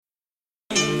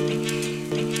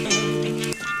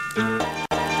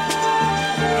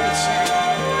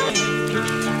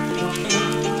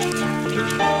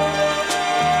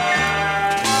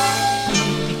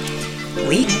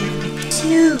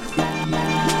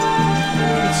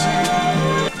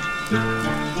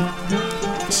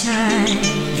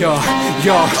Yo,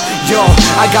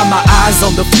 I got my eyes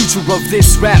on the future of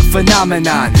this rap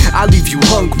phenomenon. I leave you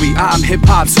hungry, I'm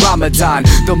hip-hop's Ramadan.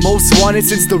 The most wanted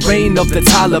since the reign of the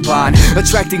Taliban.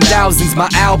 Attracting thousands, my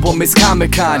album is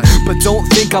Comic-Con. But don't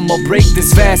think I'ma break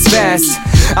this fast.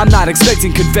 I'm not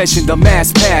expecting confession, the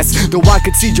mass pass. Though I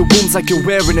could see your wounds like you're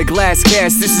wearing a glass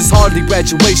cast. This is hardly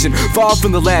graduation, far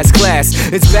from the last class.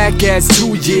 It's back as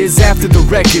 2 years after the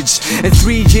wreckage, and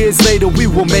 3 years later we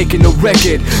were making a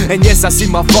record. And yes, I see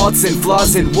my faults and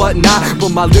flaws and whatnot, but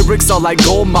my lyrics are like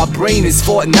gold, my brain is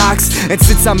Fort Knox. And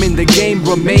since I'm in the game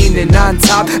remaining on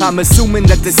top, I'm assuming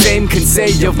that the same can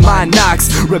say of my knocks.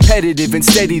 Repetitive and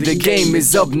steady, the game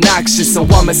is obnoxious, so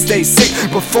I'ma stay sick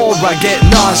before I get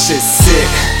nauseous.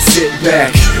 Sit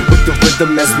back with the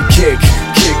rhythm as we kick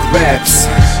raps.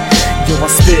 Yo, I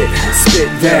spit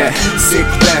that sick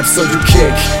rap, so you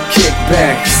kick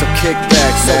back. So kick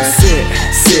back, man. So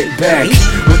sit back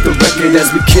with the record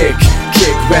as we kick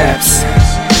raps.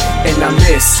 And I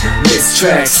miss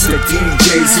tracks. The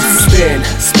DJs used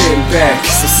to spin back.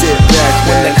 So sit back,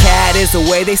 man. When the cat is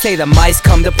away, they say the mice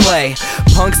come to play.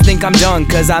 Punks think I'm done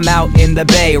cause I'm out in the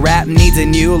bay. Rap needs a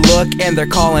new look and they're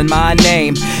calling my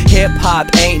name.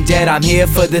 Hip-hop ain't dead, I'm here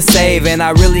for the save. And I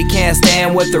really can't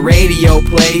stand what the radio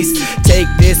plays. Take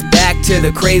this back to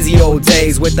the crazy old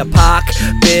days with the Pac,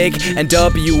 Big, and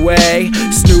W.A.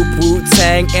 Snoop,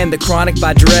 Wu-Tang, and the Chronic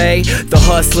by Dre. The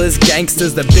hustlers,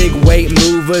 gangsters, the big weight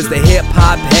movers, the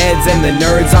hip-hop heads and the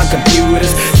nerds on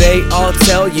computers. They all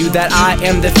tell you that I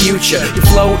am the future. Your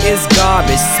flow is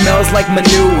garbage, smells like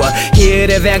manure. Here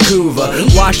to Vancouver,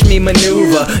 watch me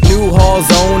maneuver. New Hall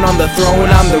zone on the throne,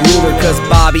 I'm the ruler. Cause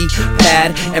Bobby,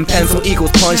 pad, and pencil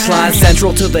equals punchline.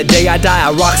 Central to the day I die,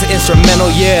 I rock the instrumental,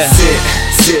 yeah.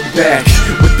 Sit back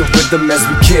with the rhythm as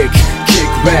we kick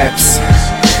raps.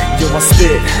 Yo, I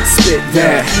spit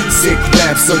that sick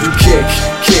rap, so you kick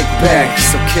back.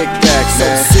 So kick back,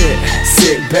 man. So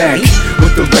sit back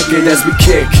with the record as we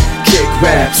kick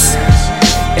raps.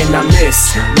 And I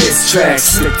miss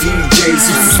tracks. The DJs used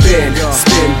to spin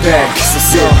back. So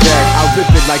sit back. I rip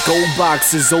it like old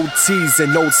boxes, old tees,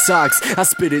 and old socks. I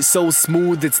spit it so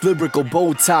smooth, it's lyrical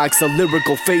Botox. A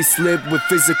lyrical facelift with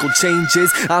physical changes.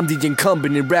 I'm the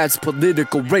incumbent in rap's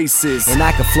political races. And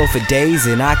I could flow for days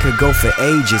and I could go for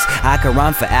ages. I could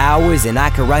rhyme for hours and I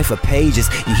could write for pages.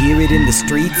 You hear it in the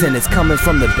streets and it's coming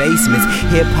from the basements.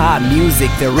 Hip-hop music,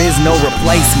 there is no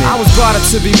replacement. I was brought up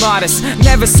to be modest,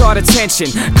 never sought attention.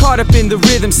 Caught up in the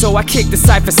rhythm, so I kicked the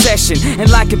cypher session. And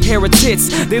like a pair of tits,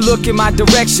 they look in my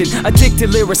direction.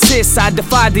 Addicted lyricists, I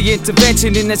defied the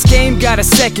intervention. In this game, got a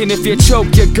second, if you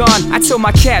choke, you're gone. I tilt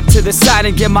my cap to the side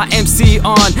and get my MC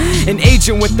on. An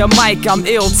agent with the mic, I'm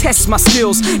ill, test my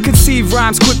skills. Conceive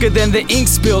rhymes quicker than the ink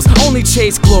spills. Only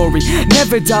chase glory,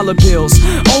 never dollar bills.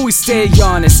 Always stay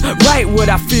honest, write what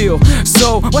I feel.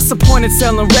 So, what's the point in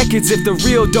selling records if the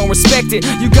real don't respect it?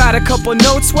 You got a couple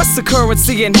notes, what's the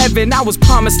currency in heaven? I was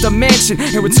promised a mansion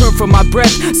in return for my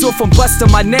breath. So if I'm busting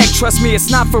my neck, trust me,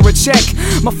 it's not for a check.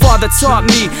 My father taught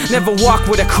me, never walk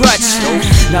with a crutch.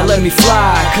 Now let me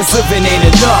fly, cause living ain't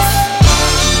enough.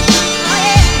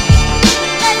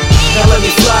 Now let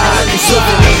me fly, cause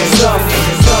living ain't enough.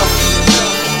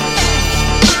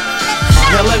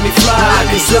 Now let me fly,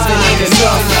 cause living ain't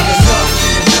enough.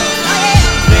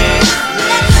 Man,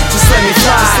 just let me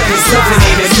fly, cause living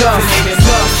ain't enough.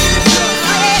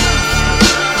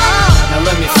 Now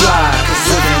let me fly, cause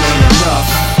living ain't enough.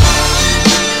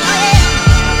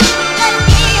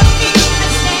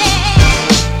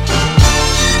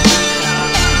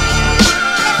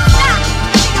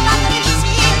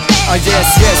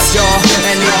 Yes, y'all,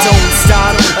 and it don't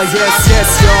stop. Yes,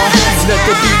 y'all, let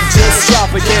the beat just drop.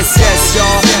 Yes,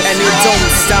 y'all, and it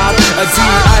don't stop.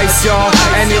 D-Ice, y'all,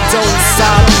 and it don't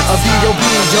stop. B.O.B,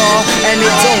 y'all, and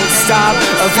it don't stop.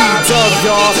 V-Dub,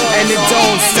 y'all, and it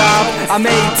don't stop. I'm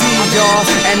A.D, y'all,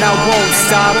 and I won't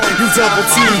stop. You double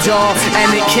T, y'all,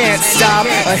 and it can't stop.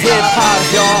 Hip-hop,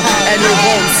 y'all, and it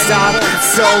won't stop.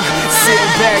 So, sit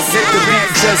back, let the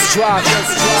beat just drop.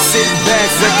 Sit back,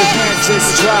 let the beat just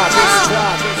drop.